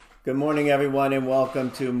Good morning, everyone, and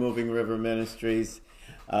welcome to Moving River Ministries.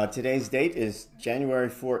 Today's date is January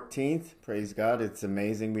 14th. Praise God. It's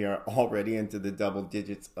amazing. We are already into the double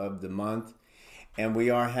digits of the month, and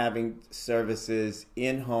we are having services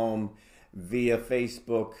in-home via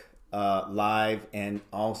Facebook Live and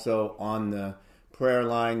also on the prayer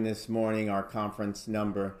line this morning, our conference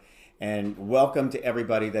number. And welcome to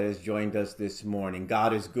everybody that has joined us this morning.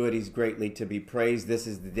 God is good. He's greatly to be praised. This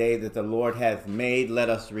is the day that the Lord hath made. Let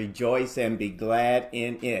us rejoice and be glad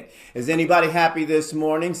in it. Is anybody happy this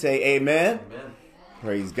morning? Say amen. Amen.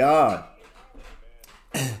 Praise God.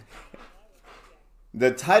 The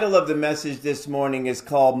title of the message this morning is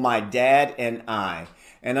called My Dad and I.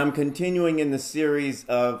 And I'm continuing in the series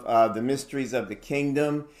of the mysteries of the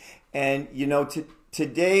kingdom. And, you know,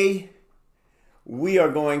 today we are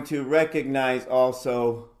going to recognize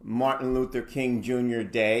also Martin Luther King Jr.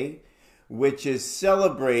 Day, which is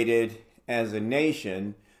celebrated as a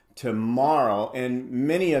nation tomorrow. And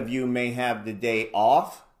many of you may have the day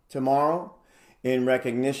off tomorrow in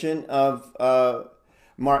recognition of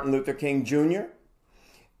Martin Luther King Jr.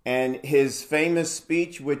 and his famous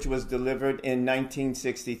speech, which was delivered in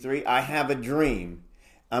 1963, I Have a Dream.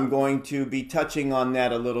 I'm going to be touching on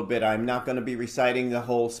that a little bit. I'm not going to be reciting the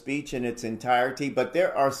whole speech in its entirety, but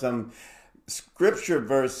there are some scripture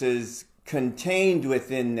verses contained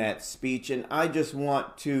within that speech, and I just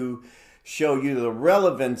want to show you the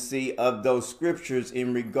relevancy of those scriptures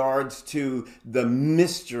in regards to the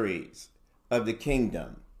mysteries of the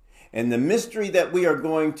kingdom. And the mystery that we are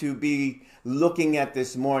going to be looking at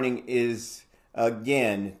this morning is,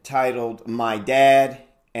 again, titled, My Dad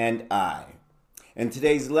and I. In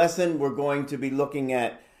today's lesson, we're going to be looking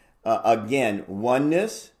at, again,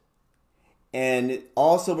 oneness. And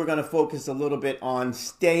also we're going to focus a little bit on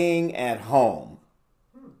staying at home.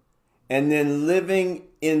 And then living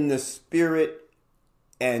in the spirit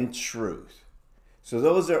and truth. So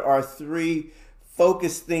those are our three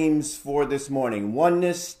focus themes for this morning.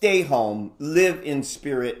 Oneness, stay home, live in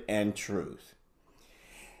spirit and truth.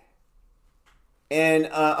 And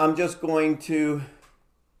I'm just going to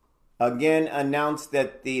again announce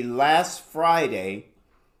that the last Friday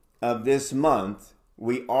of this month,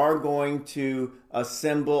 we are going to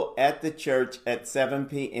assemble at the church at 7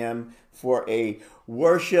 p.m. for a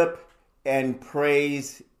worship and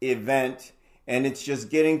praise event. And it's just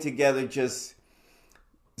getting together, just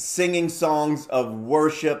singing songs of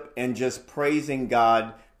worship and just praising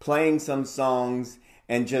God, playing some songs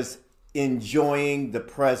and just enjoying the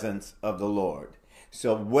presence of the Lord.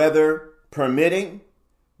 So weather permitting,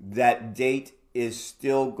 that date is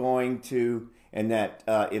still going to, and that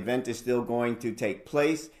event is still going to take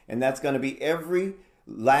place. And that's going to be every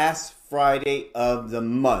last Friday of the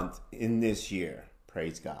month in this year.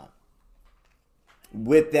 Praise God.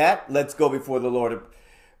 With that, let's go before the Lord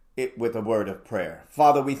with a word of prayer.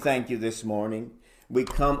 Father, we thank you this morning. We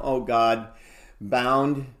come, oh God,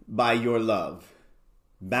 bound by your love.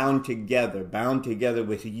 Bound together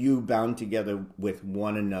with you, bound together with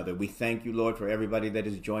one another. We thank you, Lord, for everybody that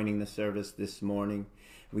is joining the service this morning.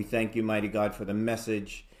 We thank you, mighty God, for the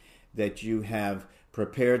message that you have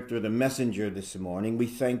prepared through the messenger this morning. We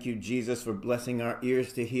thank you, Jesus, for blessing our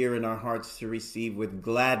ears to hear and our hearts to receive with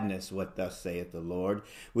gladness what thus saith the Lord.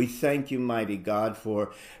 We thank you, mighty God,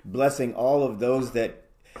 for blessing all of those that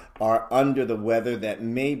are under the weather, that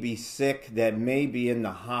may be sick, that may be in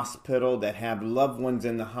the hospital, that have loved ones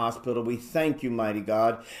in the hospital. We thank you, mighty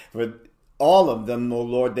God, for all of them, O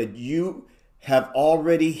Lord, that you have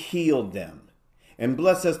already healed them. And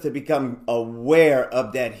bless us to become aware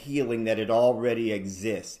of that healing, that it already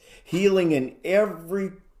exists. Healing in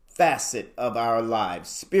every facet of our lives,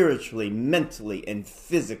 spiritually, mentally, and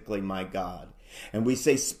physically, my God. And we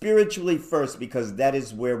say spiritually first because that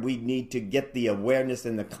is where we need to get the awareness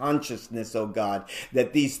and the consciousness, oh God,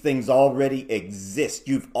 that these things already exist.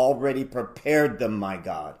 You've already prepared them, my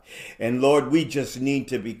God. And Lord, we just need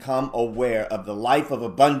to become aware of the life of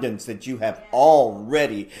abundance that you have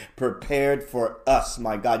already prepared for us,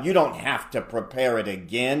 my God. You don't have to prepare it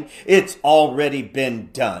again. It's already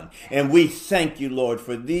been done. And we thank you, Lord,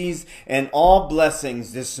 for these and all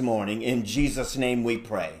blessings this morning. In Jesus' name we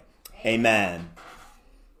pray. Amen.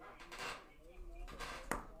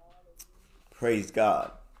 Praise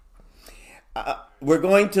God. We're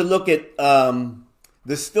going to look at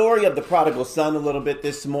the story of the prodigal son a little bit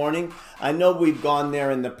this morning. I know we've gone there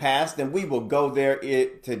in the past, and we will go there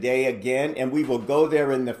today again, and we will go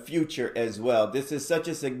there in the future as well. This is such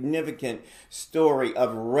a significant story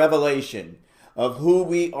of revelation of who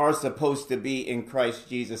we are supposed to be in Christ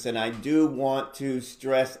Jesus. And I do want to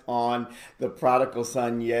stress on the prodigal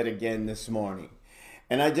son yet again this morning.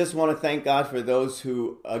 And I just want to thank God for those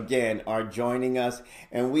who, again, are joining us.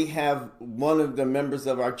 And we have one of the members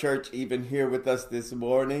of our church even here with us this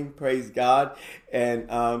morning. Praise God. And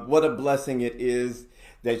what a blessing it is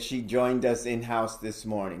that she joined us in-house this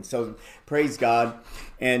morning. So praise God.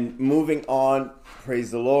 And moving on,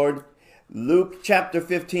 praise the Lord. Luke chapter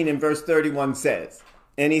 15 and verse 31 says,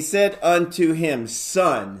 "And he said unto him,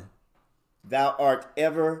 Son, thou art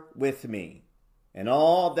ever with me, and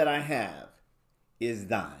all that I have is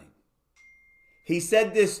thine." He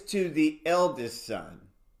said this to the eldest son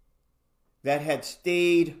that had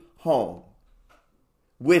stayed home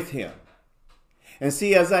with him. And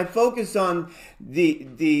see, as I focus on the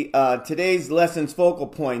today's lesson's focal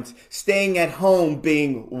points, staying at home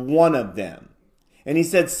being one of them. And he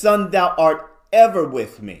said, "Son, thou art ever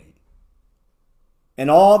with me,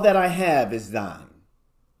 and all that I have is thine."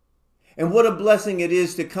 And what a blessing it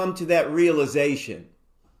is to come to that realization.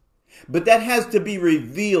 But that has to be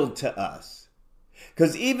revealed to us.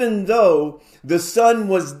 Because even though the son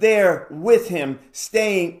was there with him,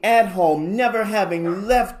 staying at home, never having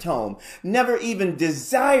left home, never even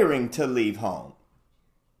desiring to leave home,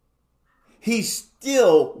 he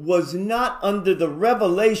still was not under the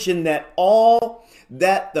revelation that all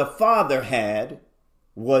that the Father had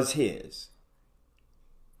was his.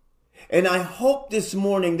 And I hope this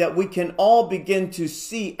morning that we can all begin to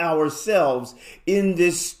see ourselves in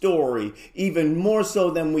this story, even more so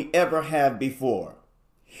than we ever have before.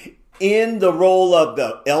 In the role of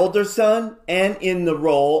the elder son and in the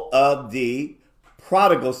role of the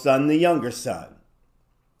prodigal son, the younger son.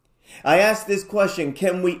 I ask this question,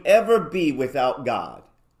 can we ever be without God?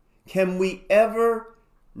 Can we ever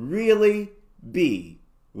really be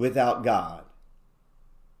without God?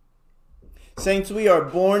 Saints, we are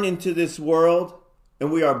born into this world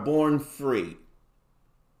and we are born free.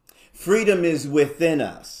 Freedom is within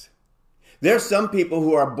us. There are some people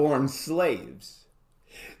who are born slaves.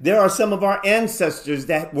 There are some of our ancestors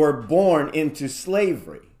that were born into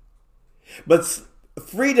slavery. But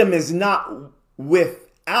freedom is not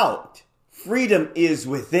without. Freedom is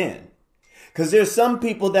within. Because there's some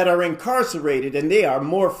people that are incarcerated and they are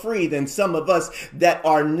more free than some of us that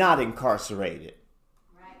are not incarcerated.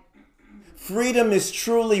 Freedom is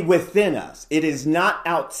truly within us. It is not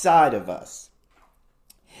outside of us.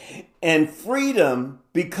 And freedom,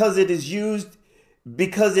 because it is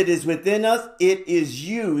within us, it is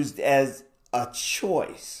used as a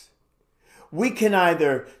choice. We can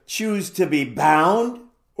either choose to be bound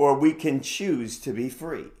or we can choose to be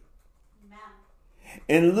free. Amen.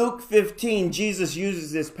 In Luke 15, Jesus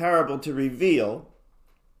uses this parable to reveal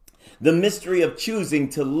the mystery of choosing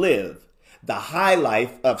to live the high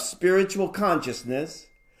life of spiritual consciousness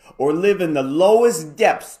or live in the lowest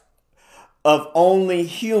depths of only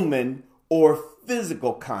human or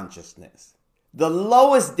physical consciousness. The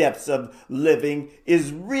lowest depths of living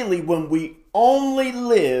is really when we only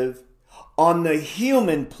live on the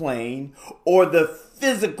human plane or the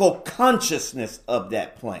physical consciousness of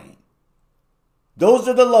that plane. Those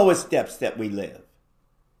are the lowest depths that we live.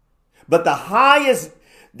 But the highest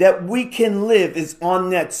that we can live is on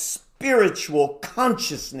that spiritual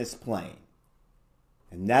consciousness plane.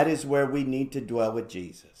 And that is where we need to dwell with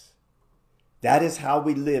Jesus. That is how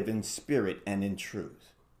we live in spirit and in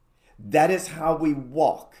truth. That is how we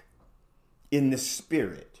walk in the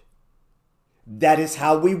spirit. That is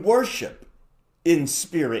how we worship in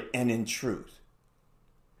spirit and in truth.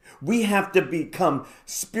 We have to become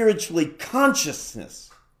spiritually conscious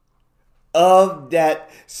of that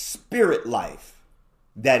spirit life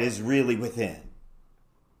that is really within.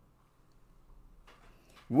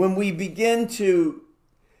 When we begin to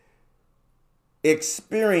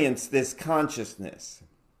experience this consciousness,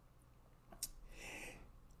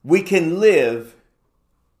 we can live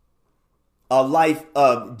a life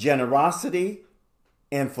of generosity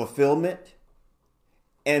and fulfillment.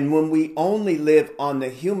 And when we only live on the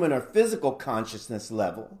human or physical consciousness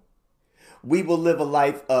level, we will live a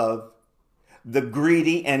life of the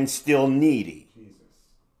greedy and still needy. Jesus.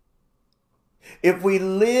 If we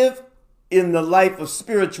live in the life of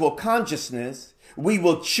spiritual consciousness, we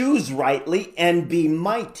will choose rightly and be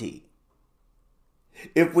mighty.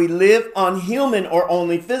 If we live on human or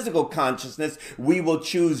only physical consciousness, we will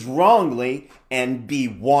choose wrongly and be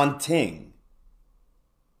wanting.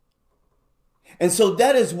 And so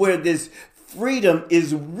that is where this freedom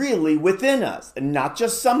is really within us. And not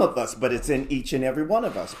just some of us, but it's in each and every one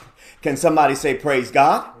of us. Can somebody say praise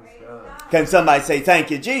God? Praise God. Can somebody say thank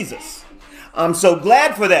you, Jesus? I'm so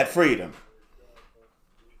glad for that freedom.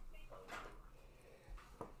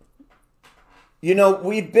 You know,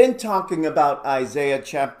 we've been talking about Isaiah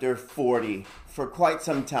chapter 40 for quite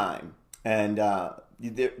some time. And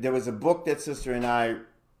there was a book that Sister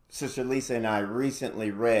Lisa and I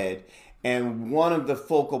recently read, and one of the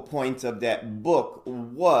focal points of that book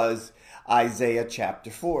was Isaiah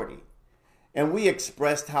chapter 40. And we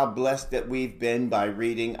expressed how blessed that we've been by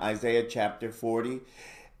reading Isaiah chapter 40.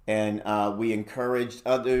 And we encouraged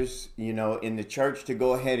others, in the church to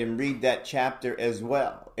go ahead and read that chapter as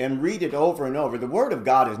well. And read it over and over. The Word of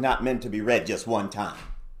God is not meant to be read just one time.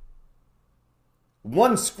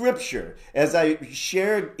 One scripture, as I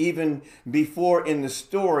shared even before in the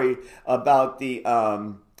story about the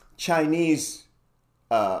Chinese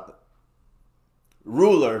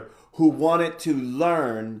ruler who wanted to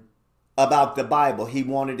learn about the Bible. He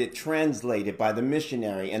wanted it translated by the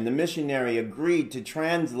missionary, and the missionary agreed to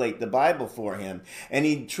translate the Bible for him. And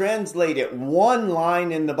he translated one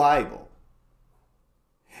line in the Bible.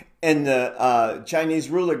 And the Chinese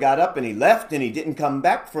ruler got up and he left, and he didn't come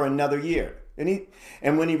back for another year.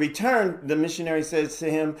 And when he returned, the missionary says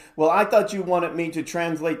to him, "Well, I thought you wanted me to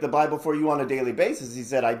translate the Bible for you on a daily basis." He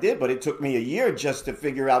said, "I did, but it took me a year just to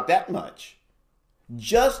figure out that much.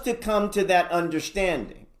 Just to come to that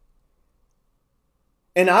understanding."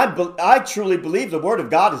 And I truly believe the Word of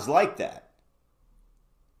God is like that.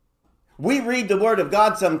 We read the Word of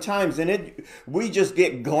God sometimes and we just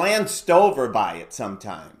get glanced over by it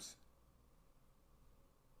sometimes.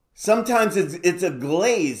 Sometimes it's a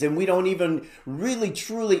glaze and we don't even really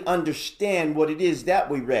truly understand what it is that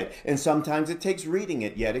we read. And sometimes it takes reading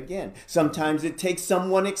it yet again. Sometimes it takes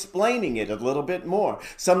someone explaining it a little bit more.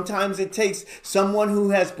 Sometimes it takes someone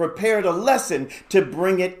who has prepared a lesson to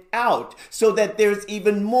bring it out so that there's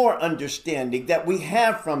even more understanding that we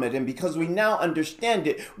have from it. And because we now understand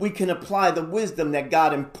it, we can apply the wisdom that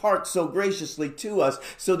God imparts so graciously to us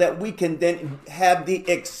so that we can then have the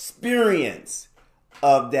experience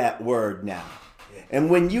of that word now. And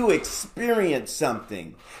when you experience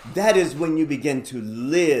something, that is when you begin to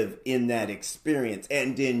live in that experience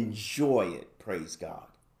and enjoy it. Praise God.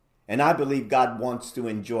 And I believe God wants to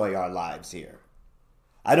enjoy our lives here.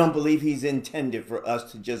 I don't believe He's intended for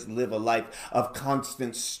us to just live a life of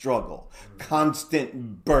constant struggle,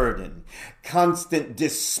 constant burden, constant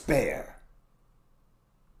despair.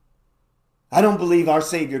 I don't believe our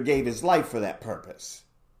Savior gave His life for that purpose.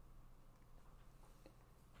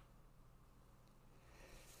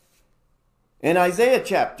 In Isaiah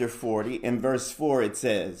chapter 40, in verse 4, it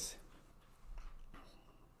says,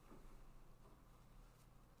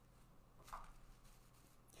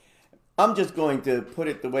 I'm just going to put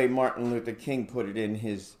it the way Martin Luther King put it in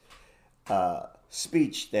his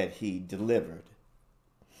speech that he delivered.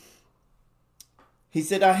 He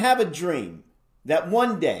said, "I have a dream that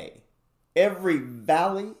one day every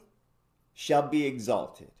valley shall be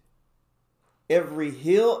exalted. Every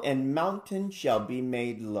hill and mountain shall be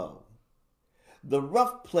made low. The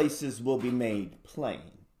rough places will be made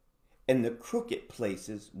plain, and the crooked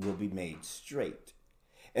places will be made straight.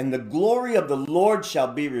 And the glory of the Lord shall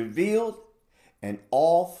be revealed, and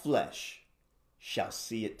all flesh shall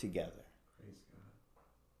see it together." Praise God.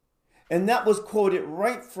 And that was quoted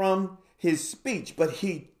right from his speech, but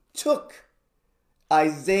he took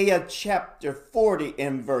Isaiah chapter 40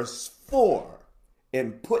 and verse 4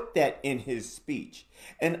 and put that in his speech.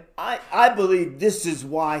 And I believe this is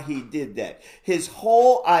why he did that. His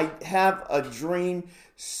whole "I have a dream"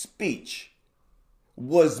 speech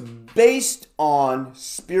was based on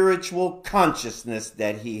spiritual consciousness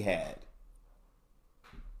that he had.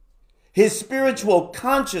 His spiritual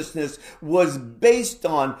consciousness was based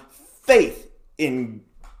on faith in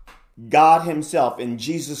God Himself, in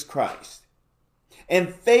Jesus Christ.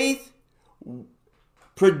 And faith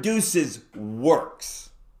produces works.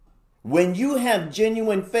 When you have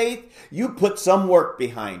genuine faith, you put some work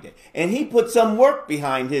behind it. And he put some work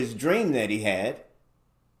behind his dream that he had.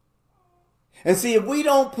 And see, if we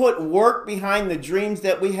don't put work behind the dreams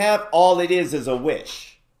that we have, all it is a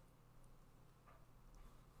wish.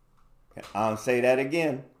 I'll say that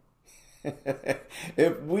again.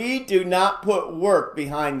 If we do not put work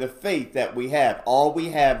behind the faith that we have, all we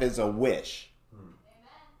have is a wish.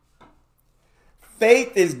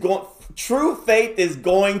 True faith is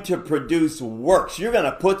going to produce works. You're going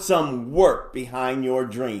to put some work behind your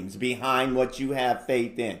dreams, behind what you have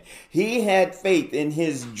faith in. He had faith in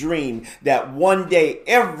his dream that one day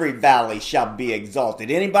every valley shall be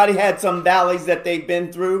exalted. Anybody had some valleys that they've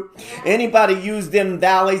been through? Anybody used them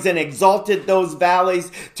valleys and exalted those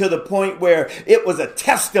valleys to the point where it was a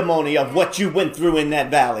testimony of what you went through in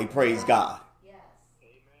that valley? Praise God.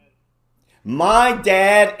 My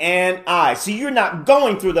dad and I. See, you're not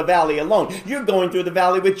going through the valley alone. You're going through the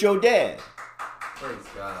valley with your dad. Praise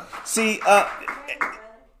God. See,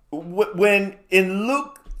 when in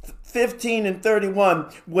Luke 15 and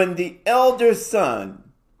 31, when the elder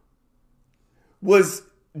son was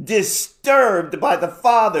disturbed by the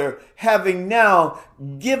father having now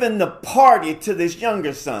given the party to this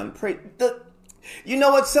younger son. You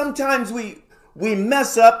know what? Sometimes we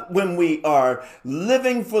mess up when we are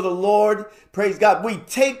living for the Lord. Praise God. We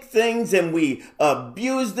take things and we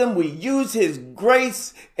abuse them. We use his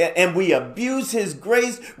grace and we abuse his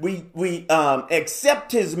grace. We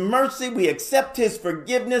accept his mercy. We accept his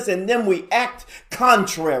forgiveness, and then we act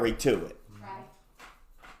contrary to it. Right.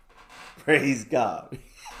 Praise God.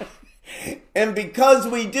 And because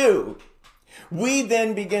we do, we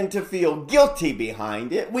then begin to feel guilty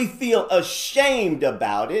behind it. We feel ashamed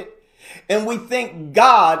about it. And we think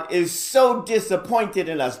God is so disappointed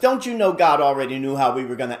in us. Don't you know God already knew how we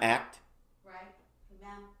were going to act? Right.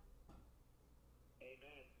 Amen. Amen.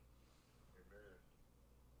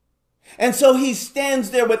 And so he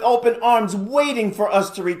stands there with open arms waiting for us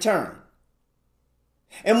to return.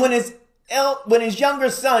 And when his younger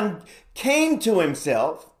son came to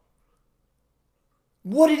himself,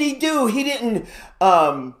 what did he do? He didn't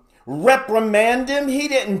reprimand him. He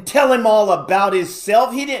didn't tell him all about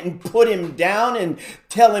himself. He didn't put him down and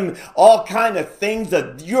tell him all kind of things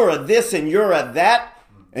that you're a this and you're a that,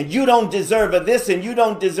 and you don't deserve a this and you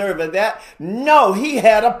don't deserve a that. No, he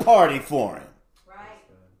had a party for him. Right.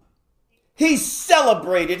 He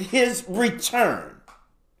celebrated his return.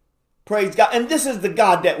 Praise God. And this is the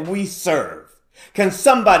God that we serve. Can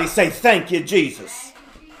somebody say thank you, Jesus?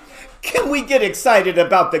 Can we get excited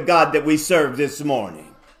about the God that we serve this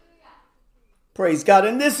morning? Praise God.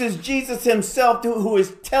 And this is Jesus himself who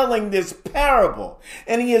is telling this parable.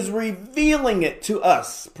 And he is revealing it to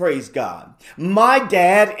us. Praise God. My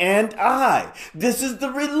dad and I. This is the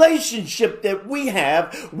relationship that we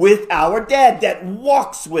have with our dad that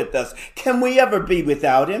walks with us. Can we ever be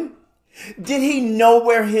without him? Did he know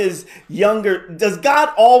where does God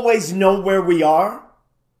always know where we are?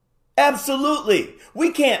 Absolutely.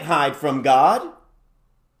 We can't hide from God.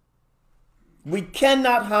 We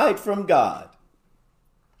cannot hide from God.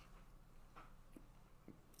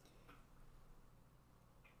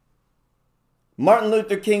 Martin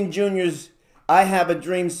Luther King Jr.'s I Have a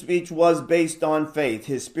Dream speech was based on faith,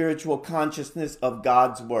 his spiritual consciousness of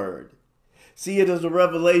God's word. See, it is a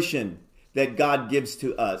revelation that God gives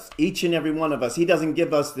to us, each and every one of us. He doesn't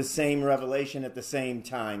give us the same revelation at the same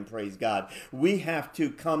time, praise God. We have to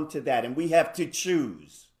come to that, and we have to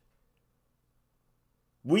choose.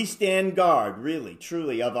 We stand guard, really,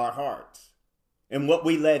 truly, of our hearts and what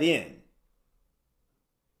we let in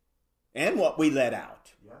and what we let out.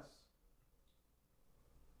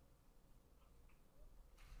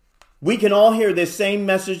 We can all hear this same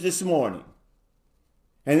message this morning.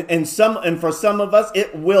 And for some of us,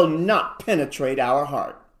 it will not penetrate our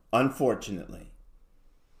heart, unfortunately.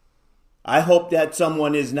 I hope that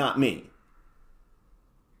someone is not me.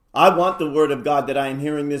 I want the word of God that I am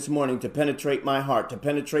hearing this morning to penetrate my heart, to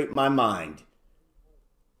penetrate my mind.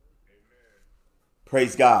 Amen.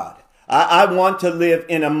 Praise God. I want to live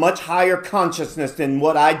in a much higher consciousness than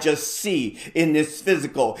what I just see in this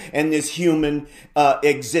physical and this human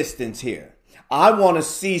existence here. I want to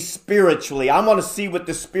see spiritually. I want to see with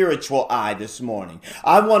the spiritual eye this morning.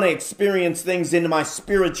 I want to experience things in my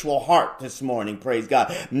spiritual heart this morning, praise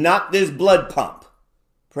God. Not this blood pump,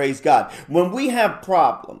 praise God. When we have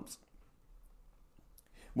problems,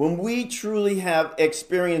 when we truly have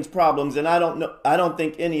experienced problems, and I don't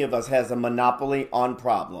think any of us has a monopoly on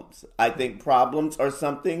problems. I think problems are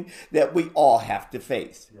something that we all have to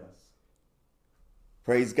face. Yes.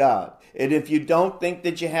 Praise God. And if you don't think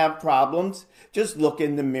that you have problems, just look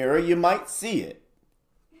in the mirror. You might see it.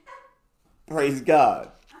 Praise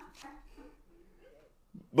God.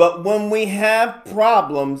 But when we have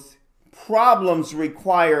problems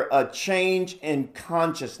require a change in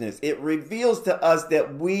consciousness. It reveals to us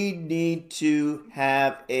that we need to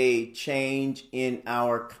have a change in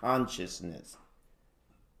our consciousness.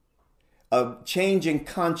 A change in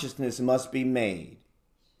consciousness must be made.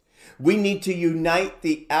 We need to unite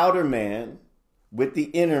the outer man with the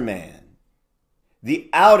inner man. The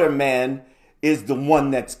outer man is the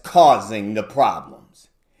one that's causing the problems.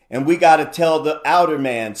 And we got to tell the outer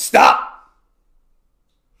man, stop!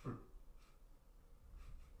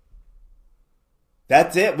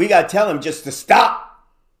 That's it. We got to tell him just to stop.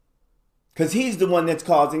 Because he's the one that's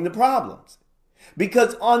causing the problems.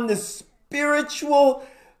 Because on the spiritual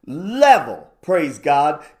level, praise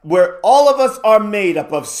God, where all of us are made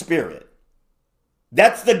up of spirit,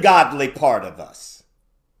 that's the godly part of us.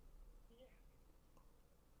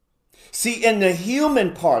 See, in the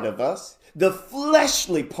human part of us, the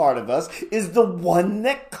fleshly part of us is the one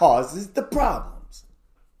that causes the problems.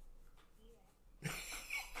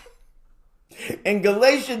 In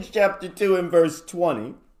Galatians chapter 2 and verse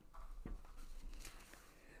 20,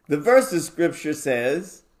 the verse of scripture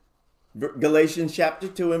says, Galatians chapter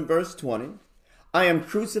 2 and verse 20, I am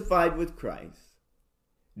crucified with Christ.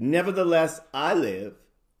 Nevertheless, I live,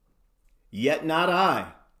 yet not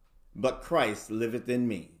I, but Christ liveth in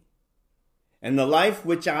me. And the life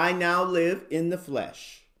which I now live in the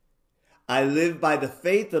flesh, I live by the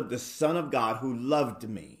faith of the Son of God who loved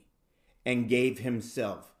me and gave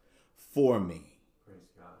himself for me. Praise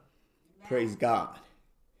God. Praise God.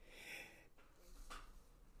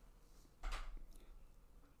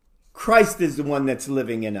 Christ is the one that's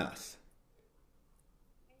living in us.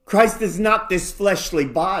 Christ is not this fleshly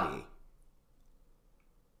body.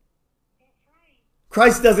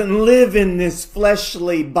 Christ doesn't live in this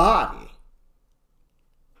fleshly body.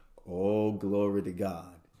 Oh, glory to God.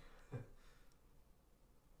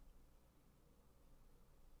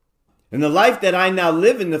 And the life that I now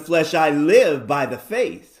live in the flesh, I live by the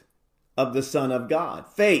faith of the Son of God.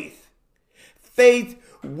 Faith. Faith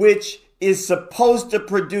which is supposed to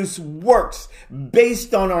produce works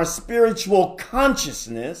based on our spiritual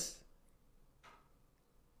consciousness.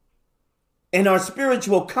 And our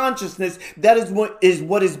spiritual consciousness, that is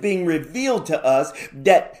what is being revealed to us,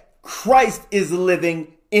 that Christ is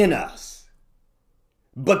living in us.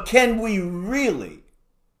 But can we really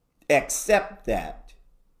accept that?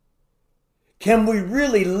 Can we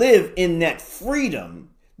really live in that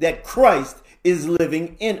freedom that Christ is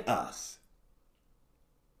living in us?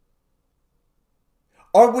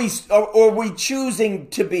 Are we choosing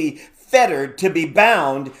to be fettered, to be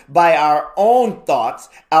bound by our own thoughts,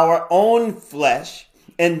 our own flesh,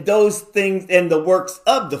 and those things and the works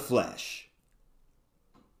of the flesh?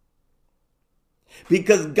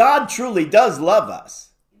 Because God truly does love us.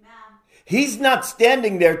 Amen. He's not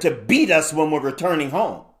standing there to beat us when we're returning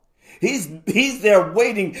home. He's there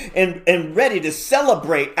waiting and ready to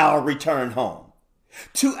celebrate our return home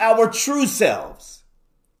to our true selves.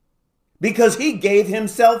 Because he gave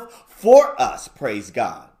himself for us, praise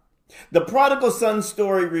God. The prodigal son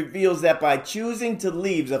story reveals that by choosing to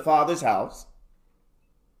leave the father's house,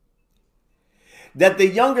 that the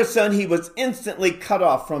younger son, he was instantly cut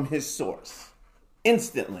off from his source.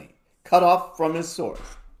 Instantly cut off from his source.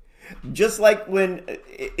 Just like when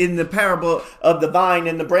in the parable of the vine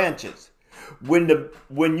and the branches, when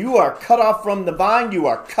you are cut off from the vine, you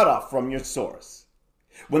are cut off from your source.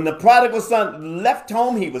 When the prodigal son left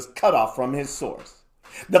home, he was cut off from his source.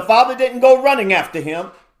 The father didn't go running after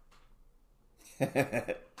him.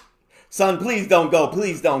 Son, please don't go.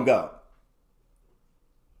 Please don't go.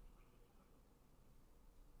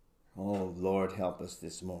 Oh, Lord, help us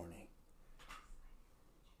this morning.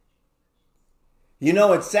 You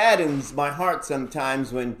know, it saddens my heart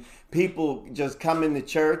sometimes when people just come into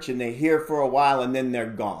church and they hear for a while and then they're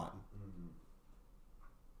gone.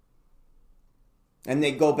 And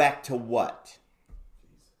they go back to what?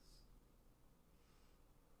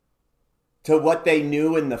 To what they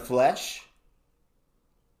knew in the flesh?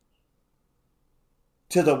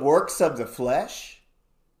 To the works of the flesh?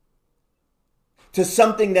 To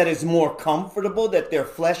something that is more comfortable, that their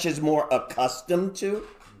flesh is more accustomed to?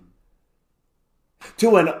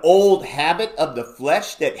 To an old habit of the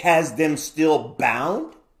flesh that has them still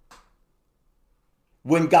bound?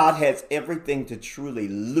 When God has everything to truly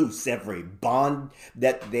loose every bond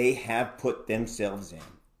that they have put themselves in.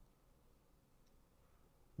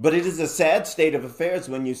 But it is a sad state of affairs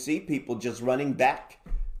when you see people just running back.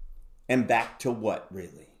 And back to what,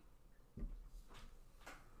 really?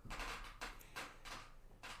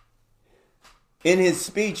 In his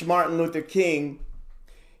speech, Martin Luther King,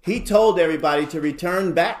 he told everybody to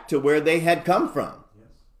return back to where they had come from.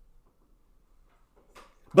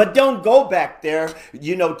 But don't go back there,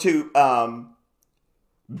 to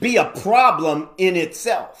be a problem in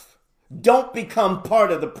itself. Don't become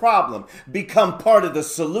part of the problem. Become part of the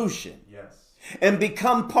solution. Yes. And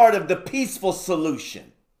become part of the peaceful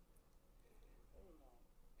solution.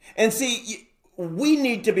 And see, we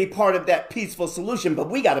need to be part of that peaceful solution, but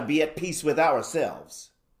we got to be at peace with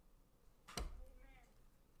ourselves.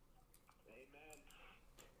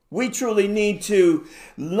 We truly need to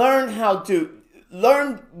learn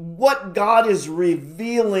what God is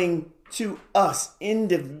revealing to us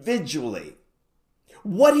individually.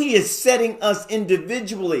 What he is setting us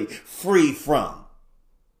individually free from.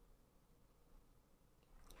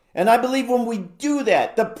 And I believe when we do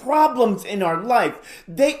that, the problems in our life,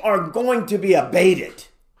 they are going to be abated.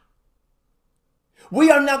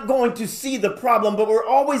 We are not going to see the problem, but we're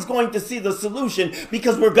always going to see the solution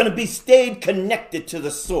because we're going to be stayed connected to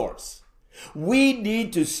the source. We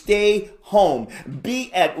need to stay home,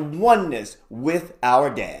 be at oneness with our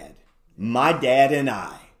dad. my dad and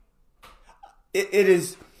I. It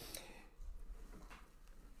is,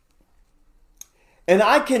 and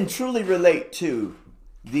I can truly relate to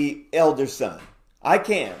the elder son. I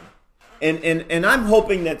can. And I'm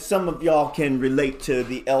hoping that some of y'all can relate to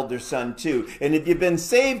the elder son too. And if you've been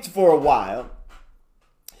saved for a while,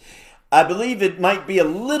 I believe it might be a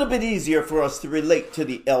little bit easier for us to relate to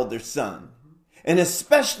the elder son. And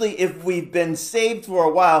especially if we've been saved for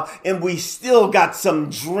a while and we still got some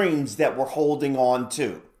dreams that we're holding on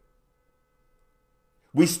to.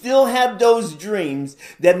 We still have those dreams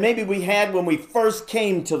that maybe we had when we first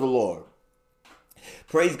came to the Lord.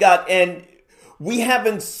 Praise God. And we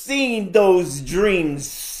haven't seen those dreams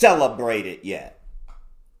celebrated yet.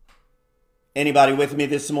 Anybody with me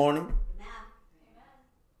this morning?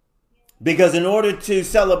 Because in order to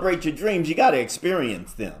celebrate your dreams, you got to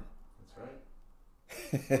experience them.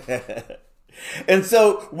 That's right. And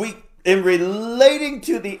so in relating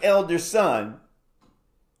to the elder son,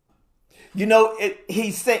 you know,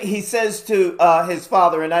 he says to his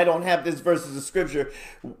father, and I don't have this verses of scripture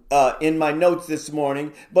in my notes this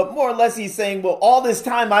morning, but more or less he's saying, well, all this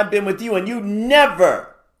time I've been with you and you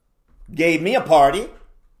never gave me a party.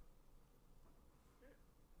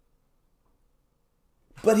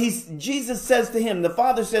 But Jesus says to him, the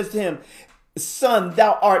father says to him, son,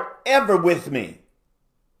 thou art ever with me,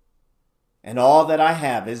 and all that I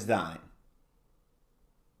have is thine.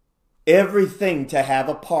 Everything to have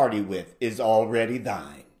a party with is already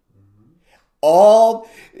thine.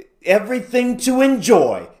 Everything to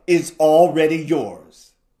enjoy is already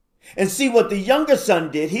yours. And see what the younger son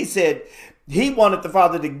did. He said he wanted the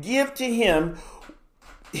father to give to him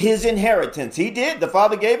his inheritance. He did. The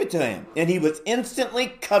father gave it to him. And he was instantly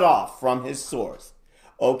cut off from his source.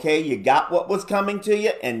 Okay, you got what was coming to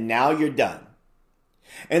you and now you're done.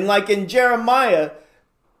 And like in Jeremiah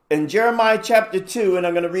chapter 2, and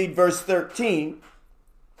I'm going to read verse 13,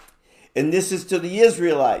 and this is to the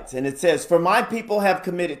Israelites, and it says, for my people have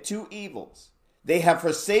committed two evils. They have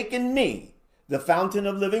forsaken me, the fountain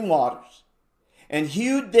of living waters, and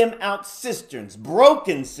hewed them out cisterns,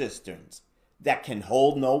 broken cisterns, that can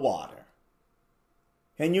hold no water.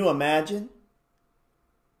 Can you imagine?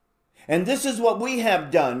 And this is what we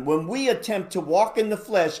have done when we attempt to walk in the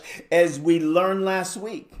flesh, as we learned last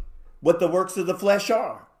week, what the works of the flesh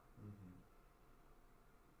are.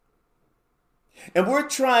 And we're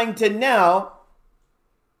trying to now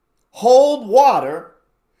hold water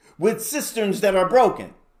with cisterns that are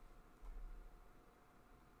broken.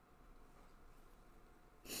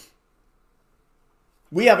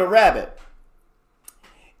 We have a rabbit.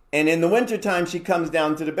 And in the wintertime, she comes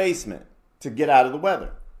down to the basement to get out of the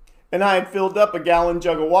weather. And I had filled up a gallon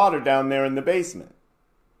jug of water down there in the basement.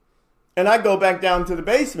 And I go back down to the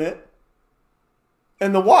basement,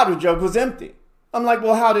 and the water jug was empty. I'm like,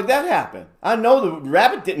 well, how did that happen? I know the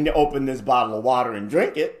rabbit didn't open this bottle of water and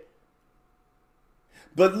drink it.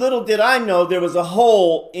 But little did I know there was a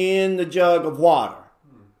hole in the jug of water.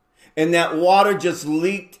 And that water just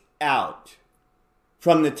leaked out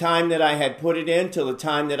from the time that I had put it in till the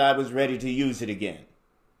time that I was ready to use it again.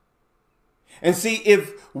 And see,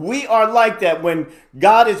 if we are like that, when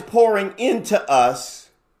God is pouring into us,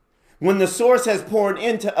 when the source has poured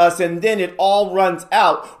into us and then it all runs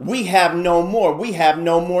out, we have no more. We have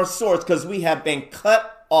no more source because we have been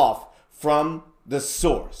cut off from the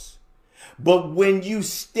source. But when you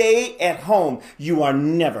stay at home, you are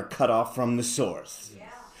never cut off from the source.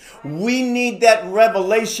 We need that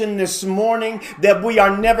revelation this morning that we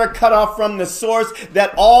are never cut off from the source,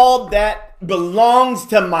 that all that belongs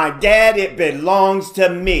to my dad, it belongs to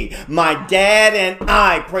me. My dad and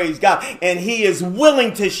I, praise God. And he is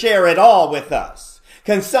willing to share it all with us.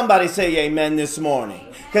 Can somebody say amen this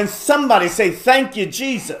morning? Can somebody say thank you,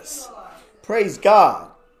 Jesus? Praise God.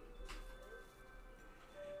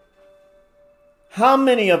 How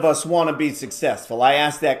many of us want to be successful? I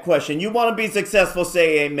asked that question. You want to be successful?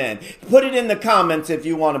 Say amen. Put it in the comments if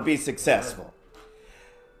you want to be successful.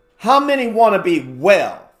 How many want to be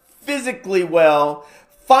well? Physically well,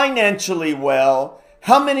 financially well?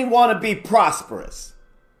 How many want to be prosperous?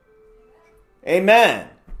 Amen.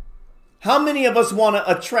 How many of us want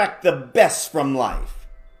to attract the best from life?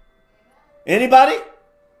 Anybody?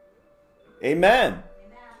 Amen.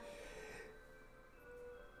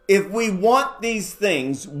 If we want these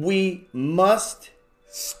things, we must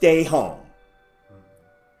stay home.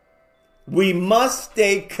 We must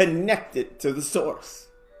stay connected to the source.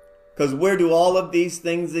 Because where do all of these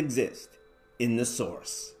things exist? In the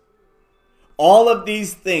source. All of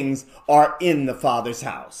these things are in the Father's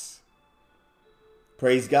house.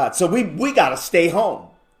 Praise God. So we got to stay home.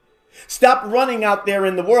 Stop running out there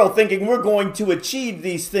in the world thinking we're going to achieve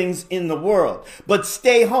these things in the world. But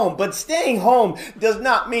stay home. But staying home does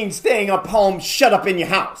not mean staying up home, shut up in your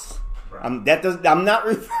house. I'm not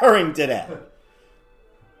referring to that.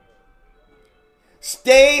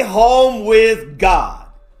 Stay home with God.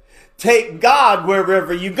 Take God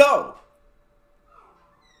wherever you go.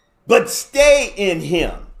 But stay in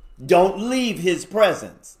Him. Don't leave His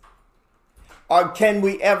presence. Or can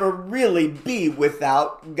we ever really be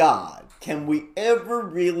without God? Can we ever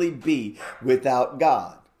really be without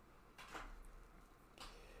God?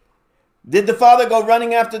 Did the Father go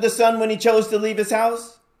running after the Son when He chose to leave His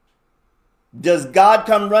house? Does God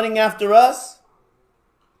come running after us?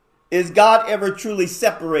 Is God ever truly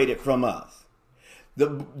separated from us?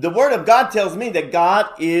 The Word of God tells me that God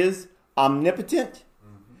is omnipotent,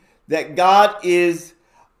 that God is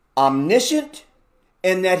omniscient,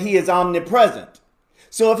 and that He is omnipresent.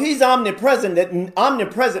 So if He's omnipresent, that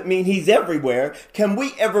omnipresent means He's everywhere. Can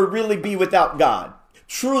we ever really be without God?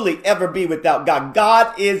 Truly ever be without God?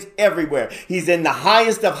 God is everywhere. He's in the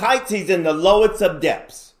highest of heights. He's in the lowest of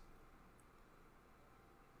depths.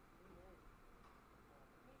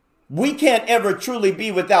 We can't ever truly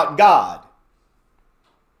be without God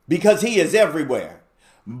because He is everywhere.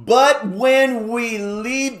 But when we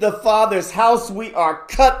leave the Father's house, we are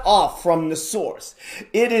cut off from the source.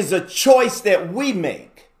 It is a choice that we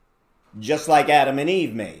make, just like Adam and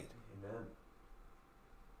Eve made. Amen.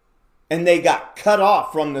 And they got cut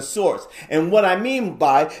off from the source. And what I mean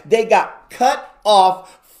by they got cut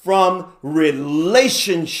off from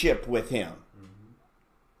relationship with Him.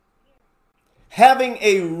 Having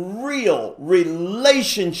a real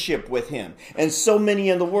relationship with Him. And so many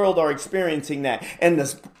in the world are experiencing that. And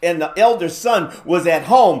the elder son was at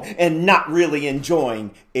home and not really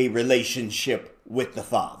enjoying a relationship with the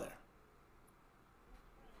Father.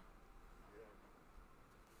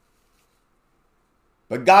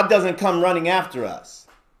 But God doesn't come running after us.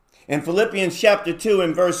 In Philippians chapter 2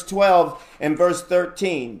 and verse 12 and verse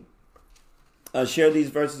 13, I'll share these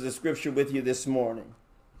verses of scripture with you this morning.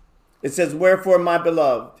 It says, "Wherefore, my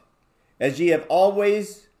beloved, as ye have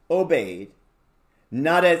always obeyed,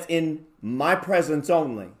 not as in my presence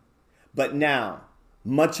only, but now,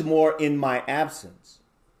 much more in my absence,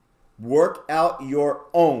 work out your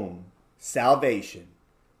own salvation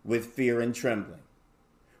with fear and trembling.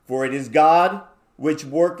 For it is God which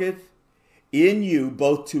worketh in you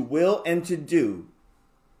both to will and to do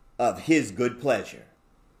of His good pleasure."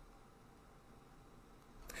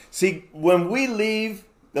 See, when we leave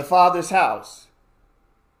the Father's house,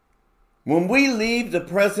 when we leave the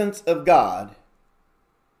presence of God,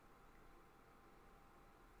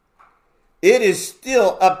 it is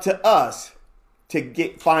still up to us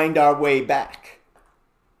to find our way back.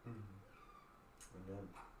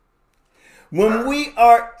 When we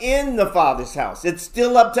are in the Father's house, it's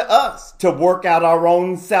still up to us to work out our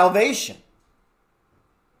own salvation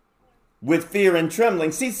with fear and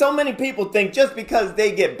trembling. See, so many people think just because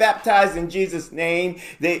they get baptized in Jesus' name,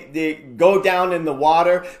 they go down in the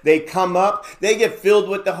water, they come up, they get filled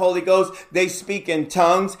with the Holy Ghost, they speak in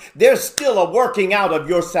tongues. There's still a working out of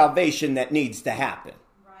your salvation that needs to happen.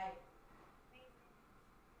 Right.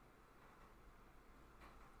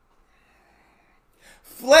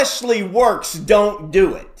 Fleshly works don't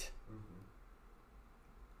do it.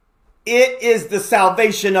 It is the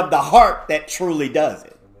salvation of the heart that truly does it.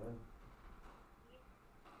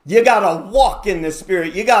 You got to walk in the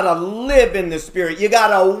Spirit. You got to live in the Spirit. You got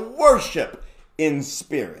to worship in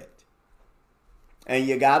spirit. And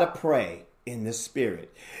you got to pray in the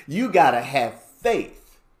Spirit. You got to have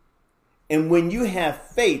faith. And when you have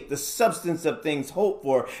faith, the substance of things hoped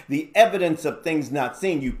for, the evidence of things not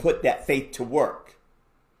seen, you put that faith to work.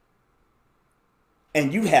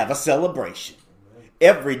 And you have a celebration.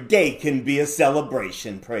 Every day can be a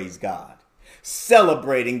celebration, praise God.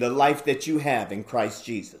 Celebrating the life that you have in Christ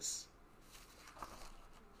Jesus.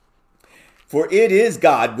 For it is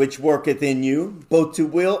God which worketh in you, both to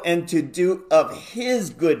will and to do of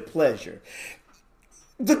His good pleasure.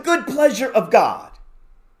 The good pleasure of God.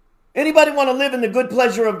 Anybody want to live in the good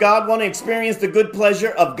pleasure of God? Want to experience the good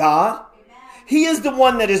pleasure of God? Amen. He is the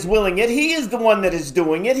one that is willing it. He is the one that is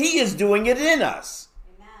doing it. He is doing it in us.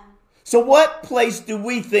 Amen. So what place do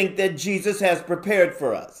we think that Jesus has prepared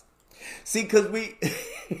for us? See, because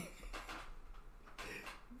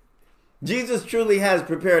Jesus truly has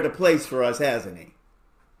prepared a place for us, hasn't He?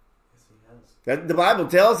 Yes, He has. The Bible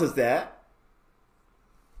tells us that.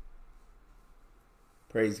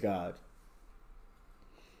 Praise God.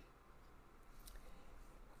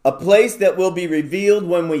 A place that will be revealed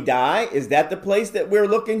when we die. Is that the place that we're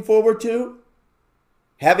looking forward to?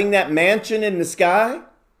 Having that mansion in the sky?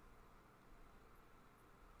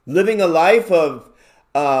 living a life of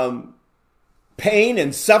pain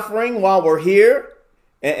and suffering while we're here,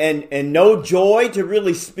 and no joy to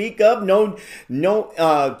really speak of,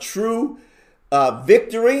 no true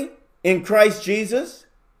victory in Christ Jesus,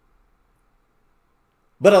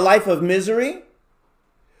 but a life of misery?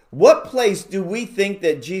 What place do we think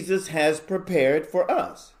that Jesus has prepared for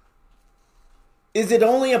us? Is it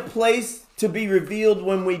only a place to be revealed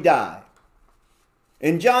when we die?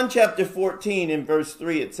 In John chapter 14 in verse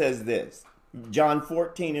 3, it says this. John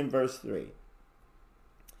 14 in verse 3.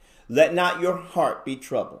 Let not your heart be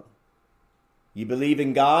troubled. You believe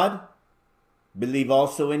in God, believe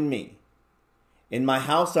also in me. In my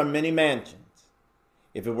house are many mansions.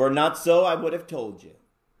 If it were not so, I would have told you.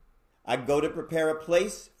 I go to prepare a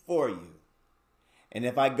place for you. And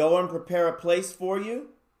if I go and prepare a place for you,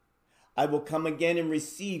 I will come again and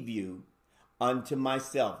receive you unto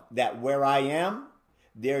myself, that where I am,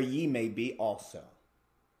 there ye may be also.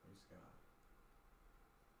 Praise God.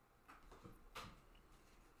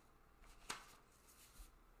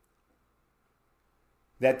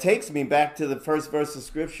 That takes me back to the first verse of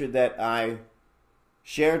scripture that I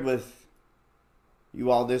shared with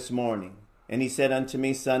you all this morning. And he said unto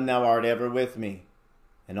me, Son, thou art ever with me,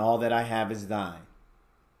 and all that I have is thine.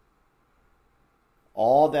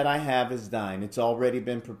 All that I have is thine. It's already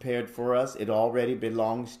been prepared for us. It already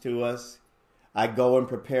belongs to us. I go and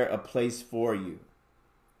prepare a place for you.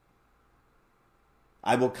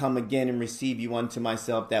 I will come again and receive you unto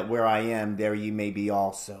myself, that where I am, there ye may be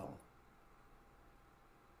also.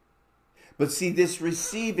 But see, this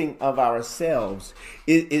receiving of ourselves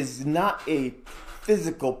is not a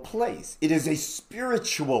physical place. It is a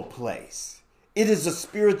spiritual place. It is a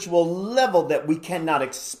spiritual level that we cannot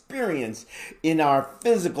experience in our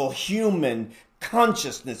physical human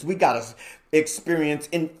consciousness. We got to experience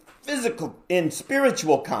in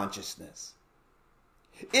spiritual consciousness.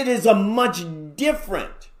 It is a much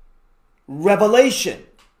different revelation.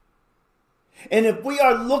 And if we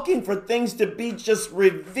are looking for things to be just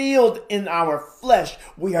revealed in our flesh,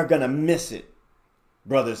 we are going to miss it,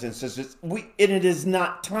 brothers and sisters. It is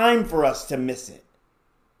not time for us to miss it.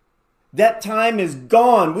 That time is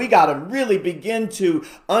gone. We got to really begin to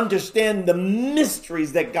understand the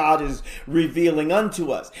mysteries that God is revealing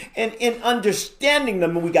unto us. And in understanding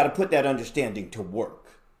them, we got to put that understanding to work.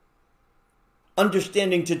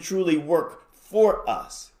 Understanding to truly work for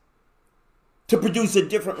us, to produce a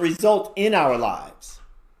different result in our lives.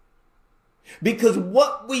 Because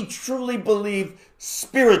what we truly believe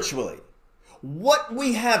spiritually, what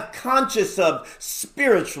we have conscious of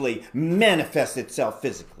spiritually, manifests itself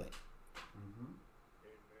physically.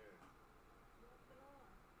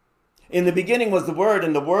 In the beginning was the Word,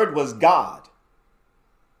 and the Word was God.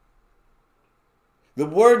 The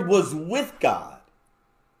Word was with God.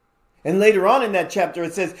 And later on in that chapter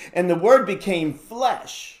it says, and the Word became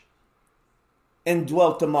flesh and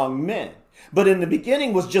dwelt among men. But in the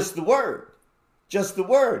beginning was just the Word. Just the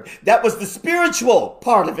Word. That was the spiritual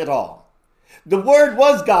part of it all. The Word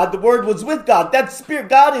was God. The Word was with God. That's spirit.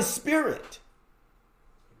 God is spirit.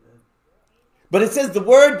 But it says the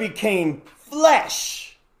Word became flesh.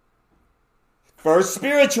 First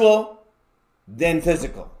spiritual, then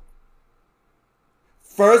physical.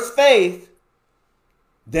 First faith,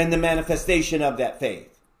 then the manifestation of that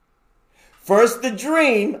faith. First the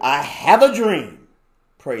dream, I have a dream.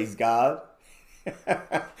 Praise God.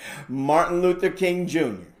 Martin Luther King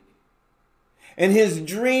Jr. And his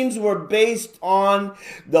dreams were based on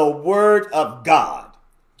the Word of God.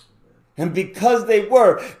 And because they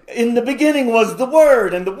were, in the beginning was the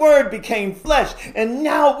Word, and the Word became flesh. And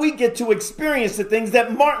now we get to experience the things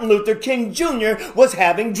that Martin Luther King Jr. was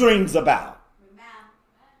having dreams about.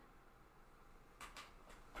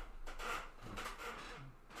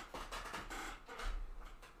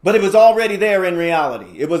 But it was already there in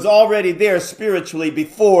reality. It was already there spiritually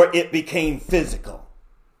before it became physical.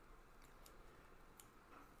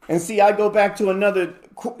 And see, I go back to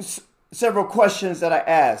several questions that I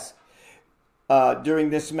asked during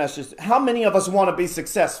this message. How many of us want to be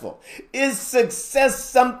successful? Is success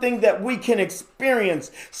something that we can experience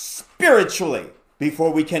spiritually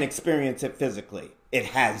before we can experience it physically? It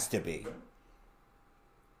has to be.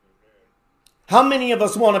 How many of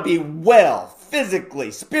us want to be well, physically,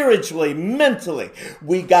 spiritually, mentally?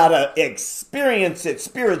 We got to experience it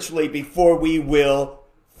spiritually before we will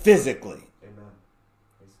physically. Amen.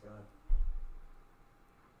 Praise God.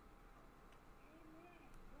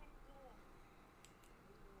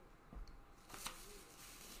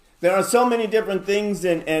 There are so many different things,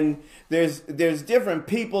 and there's different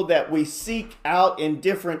people that we seek out in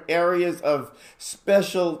different areas of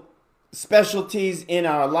special specialties in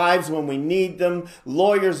our lives when we need them.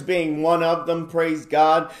 Lawyers being one of them, praise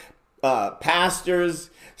God. Pastors,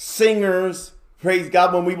 singers, praise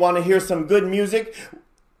God. When we want to hear some good music,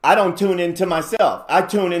 I don't tune into myself. I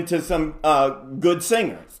tune into some good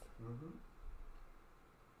singers.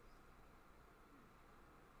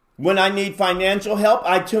 When I need financial help,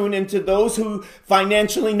 I tune into those who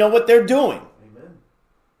financially know what they're doing. Amen.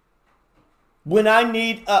 When I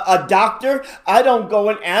need a doctor, I don't go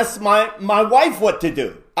and ask my wife what to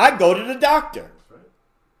do. I go to the doctor. That's right.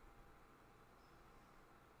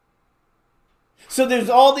 So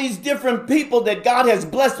there's all these different people that God has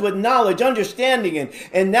blessed with knowledge, understanding,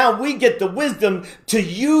 and now we get the wisdom to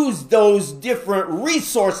use those different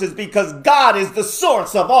resources because God is the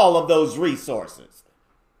source of all of those resources.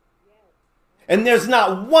 And there's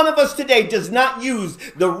not one of us today does not use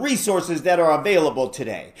the resources that are available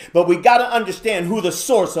today. But we got to understand who the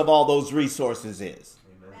source of all those resources is.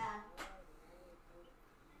 Amen.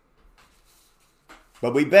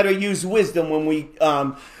 But we better use wisdom when we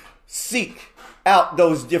seek out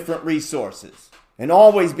those different resources. And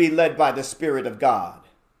always be led by the Spirit of God.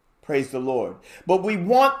 Praise the Lord. But we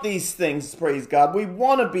want these things, praise God. We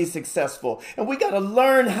want to be successful. And we got to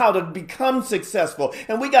learn how to become successful.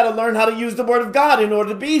 And we got to learn how to use the Word of God in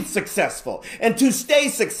order to be successful. And to stay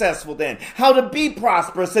successful then. How to be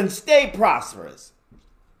prosperous and stay prosperous.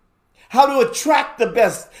 How to attract the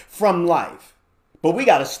best from life. But we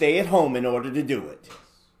got to stay at home in order to do it.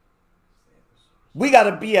 We got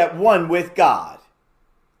to be at one with God.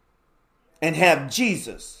 And have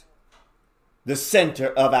Jesus the center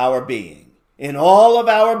of our being. In all of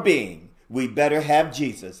our being, we better have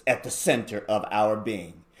Jesus at the center of our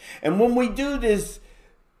being. And when we do this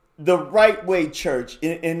the right way, church,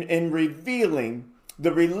 in revealing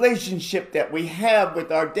the relationship that we have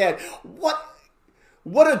with our dad, what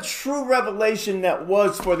a true revelation that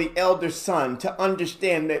was for the elder son to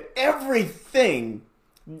understand that everything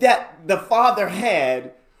that the father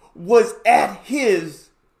had was at his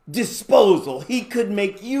disposal. He could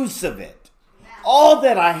make use of it. All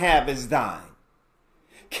that I have is thine.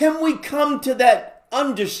 Can we come to that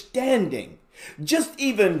understanding just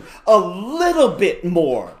even a little bit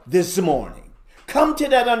more this morning? Come to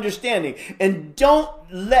that understanding and don't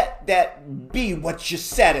let that be what you're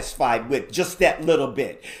satisfied with, just that little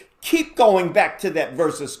bit. Keep going back to that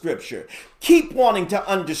verse of scripture. Keep wanting to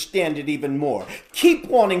understand it even more. Keep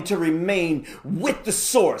wanting to remain with the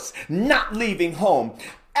source, not leaving home.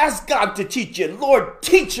 Ask God to teach you. Lord,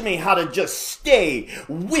 teach me how to just stay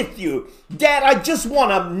with you. Dad, I just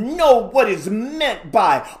want to know what is meant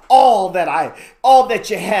by all that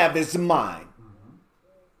you have is mine.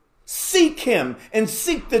 Seek him and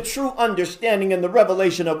seek the true understanding and the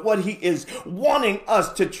revelation of what he is wanting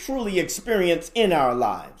us to truly experience in our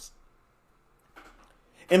lives.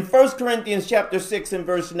 In 1 Corinthians chapter 6 and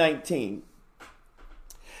verse 19,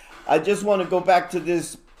 I just want to go back to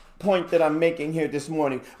this point that I'm making here this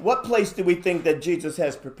morning. What place do we think that Jesus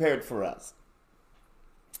has prepared for us?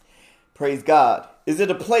 Praise God. Is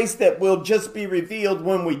it a place that will just be revealed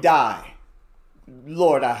when we die?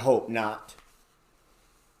 Lord, I hope not.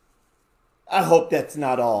 I hope that's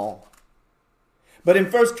not all. But in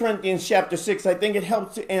 1 Corinthians chapter 6, I think it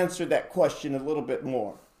helps to answer that question a little bit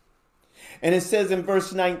more. And it says in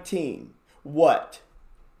verse 19, what?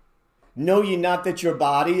 Know ye not that your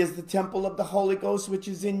body is the temple of the Holy Ghost which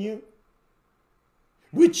is in you,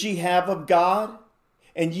 which ye have of God,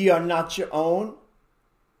 and ye are not your own?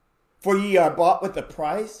 For ye are bought with a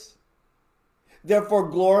price. Therefore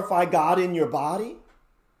glorify God in your body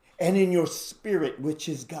and in your spirit, which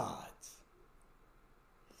is God's.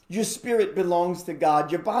 Your spirit belongs to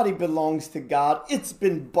God. Your body belongs to God. It's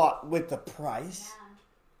been bought with a price.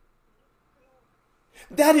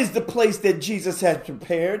 That is the place that Jesus has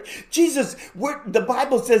prepared. The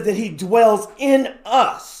Bible says that he dwells in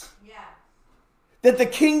us. Yes. That the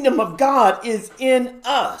kingdom of God is in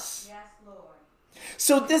us. Yes, Lord.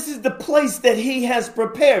 So this is the place that he has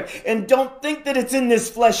prepared. And don't think that it's in this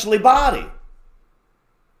fleshly body.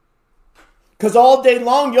 Because all day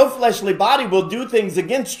long, your fleshly body will do things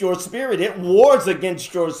against your spirit. It wars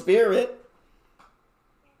against your spirit.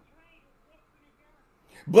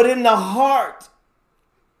 But in the heart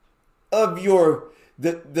of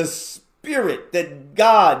the spirit that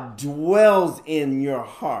God dwells in your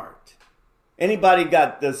heart. Anybody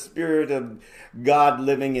got the Spirit of God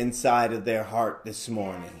living inside of their heart this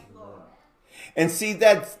morning? And see,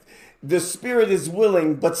 that the spirit is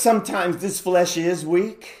willing, but sometimes this flesh is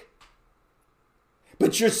weak.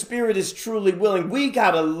 But your spirit is truly willing. We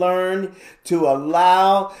got to learn to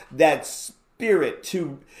allow that spirit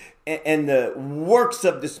to and the works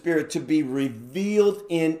of the Spirit to be revealed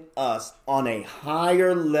in us on a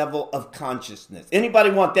higher level of consciousness.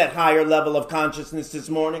 Anybody want that higher level of consciousness this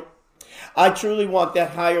morning? I truly want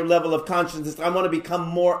that higher level of consciousness. I want to become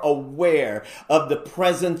more aware of the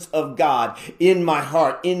presence of God in my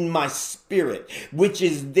heart, in my spirit, which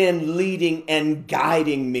is then leading and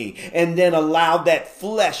guiding me. And then allow that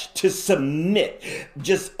flesh to submit.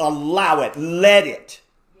 Just allow it. Let it.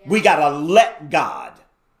 We got to let God.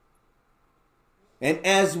 And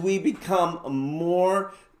as we become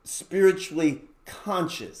more spiritually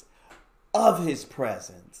conscious of his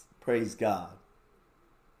presence, praise God,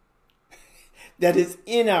 that is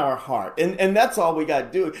in our heart. And that's all we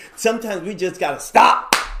got to do. Sometimes we just got to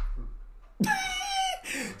stop.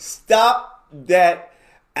 Stop that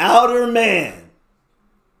outer man.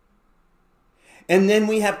 And then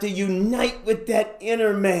we have to unite with that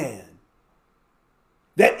inner man.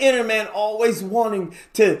 That inner man always wanting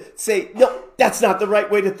to say, no, that's not the right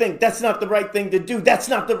way to think. That's not the right thing to do. That's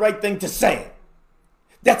not the right thing to say.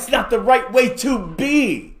 That's not the right way to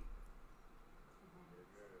be.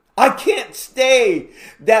 I can't stay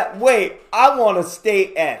that way. I want to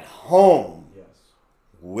stay at home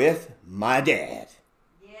with my dad.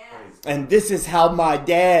 Yes. And this is how my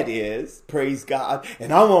dad is, praise God.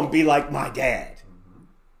 And I want to be like my dad.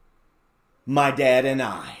 My dad and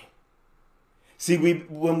I. See,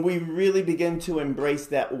 when we really begin to embrace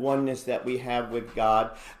that oneness that we have with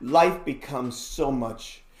God, life becomes so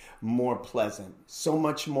much more pleasant, so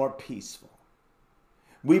much more peaceful.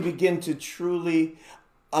 We begin to truly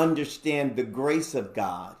understand the grace of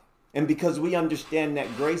God. And because we understand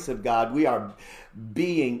that grace of God, we are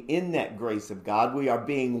being in that grace of God. We are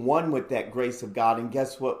being one with that grace of God. And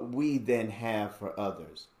guess what we then have for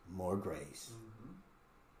others? More grace.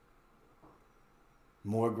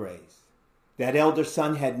 More grace. That elder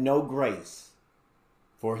son had no grace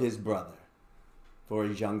for his brother, for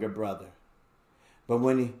his younger brother. But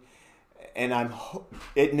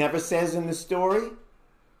it never says in the story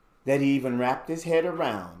that he even wrapped his head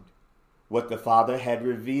around what the Father had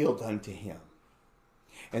revealed unto him.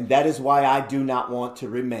 And that is why I do not want to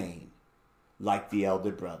remain like the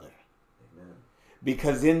elder brother. Amen.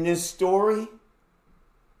 Because in this story,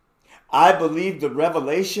 I believe the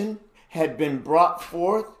revelation had been brought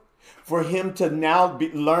forth for him to now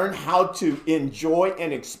learn how to enjoy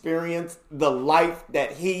and experience the life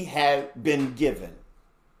that he had been given.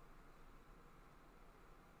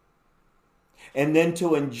 And then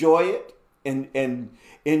to enjoy it and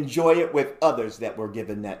enjoy it with others that were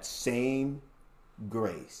given that same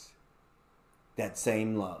grace, that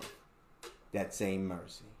same love, that same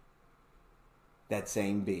mercy, that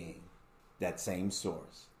same being, that same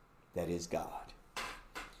source that is God.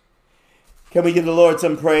 Can we give the Lord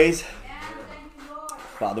some praise? Yeah, thank you, Lord.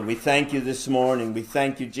 Father, we thank you this morning. We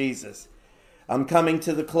thank you, Jesus. I'm coming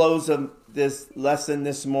to the close of this lesson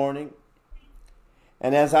this morning.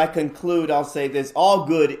 And as I conclude, I'll say this. All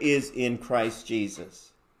good is in Christ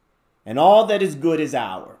Jesus. And all that is good is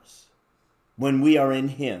ours when we are in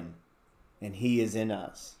him and he is in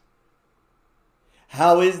us.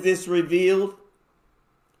 How is this revealed?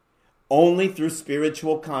 Only through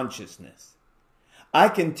spiritual consciousness. I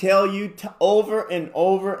can tell you over and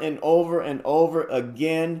over and over and over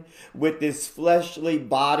again with this fleshly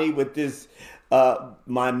body, with this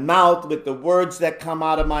my mouth, with the words that come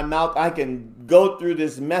out of my mouth. I can go through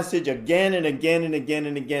this message again and again and again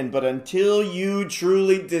and again. But until you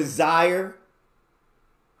truly desire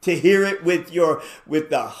to hear it with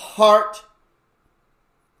the heart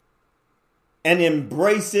and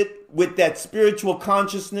embrace it with that spiritual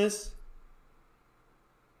consciousness,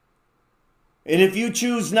 and if you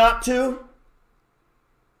choose not to,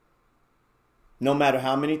 no matter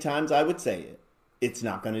how many times I would say it, it's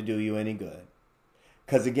not going to do you any good.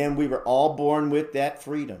 Because again, we were all born with that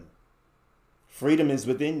freedom. Freedom is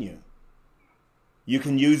within you. You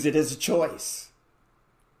can use it as a choice.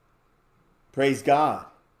 Praise God.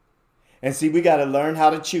 And see, we got to learn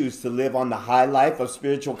how to choose to live on the high life of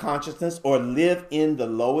spiritual consciousness or live in the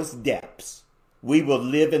lowest depths. We will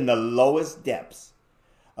live in the lowest depths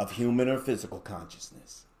of human or physical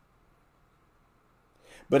consciousness.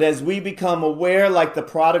 But as we become aware, like the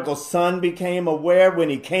prodigal son became aware when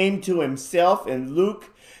he came to himself in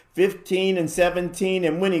Luke 15 and 17,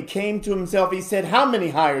 and when he came to himself, he said, how many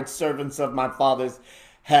hired servants of my father's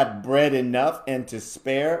have bread enough and to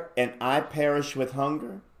spare, and I perish with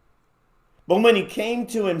hunger? But when he came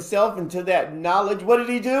to himself and to that knowledge, what did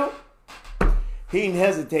he do? He didn't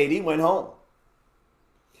hesitate. He went home.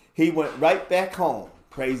 He went right back home.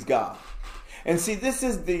 Praise God. And see, this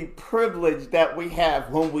is the privilege that we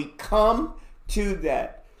have when we come to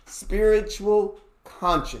that spiritual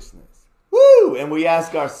consciousness. Woo! And we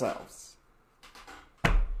ask ourselves,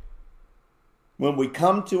 when we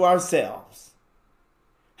come to ourselves,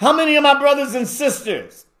 how many of my brothers and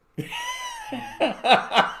sisters,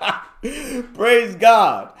 praise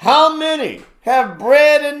God, how many have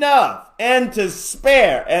bread enough and to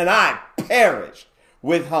spare, and I perished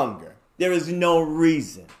with hunger? There is no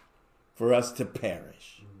reason for us to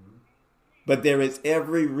perish, but there is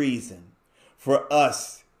every reason for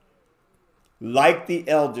us, like the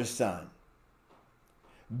elder son,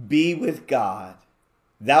 be with God.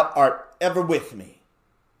 Thou art ever with me,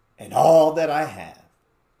 and all that I have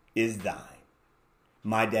is thine.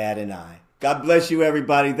 My dad and I. God bless you,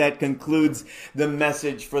 everybody. That concludes the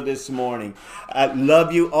message for this morning. I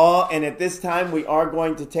love you all. And at this time, we are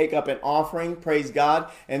going to take up an offering. Praise God.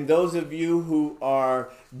 And those of you who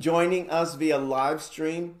are joining us via live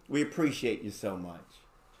stream, we appreciate you so much.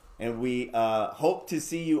 And we hope to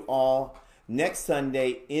see you all next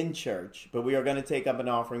Sunday in church. But we are going to take up an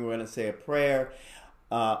offering. We're going to say a prayer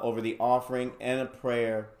over the offering and a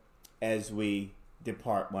prayer as we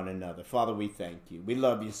depart one another. Father, we thank you. We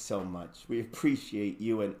love you so much. We appreciate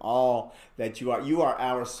you and all that you are. You are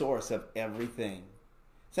our source of everything.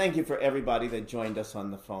 Thank you for everybody that joined us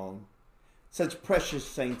on the phone. Such precious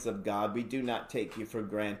saints of God. We do not take you for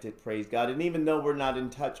granted, praise God. And even though we're not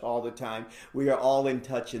in touch all the time, we are all in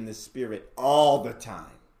touch in the spirit all the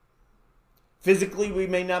time. Physically, we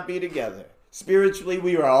may not be together. Spiritually,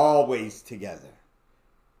 we are always together.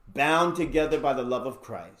 Bound together by the love of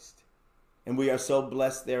Christ. And we are so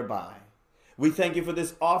blessed thereby. We thank you for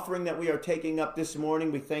this offering that we are taking up this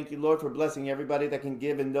morning. We thank you, Lord, for blessing everybody that can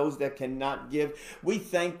give and those that cannot give. We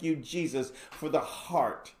thank you, Jesus, for the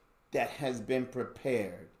heart that has been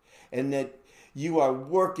prepared and that you are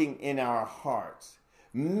working in our hearts,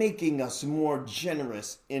 making us more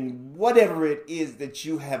generous in whatever it is that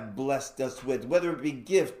you have blessed us with, whether it be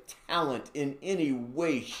gift, talent, in any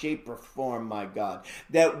way, shape, or form, my God,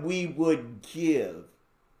 that we would give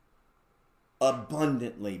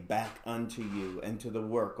abundantly back unto you and to the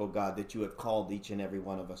work, oh God, that you have called each and every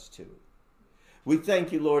one of us to. We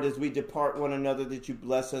thank you, Lord, as we depart one another, that you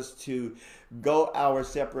bless us to go our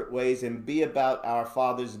separate ways and be about our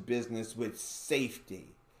Father's business with safety,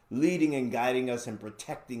 leading and guiding us and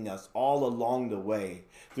protecting us all along the way.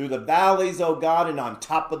 Through the valleys, oh God, and on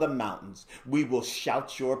top of the mountains, we will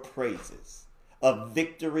shout your praises of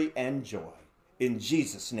victory and joy. In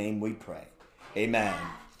Jesus' name we pray. Amen.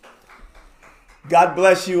 God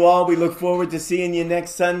bless you all. We look forward to seeing you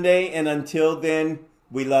next Sunday. And until then,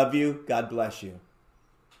 we love you. God bless you.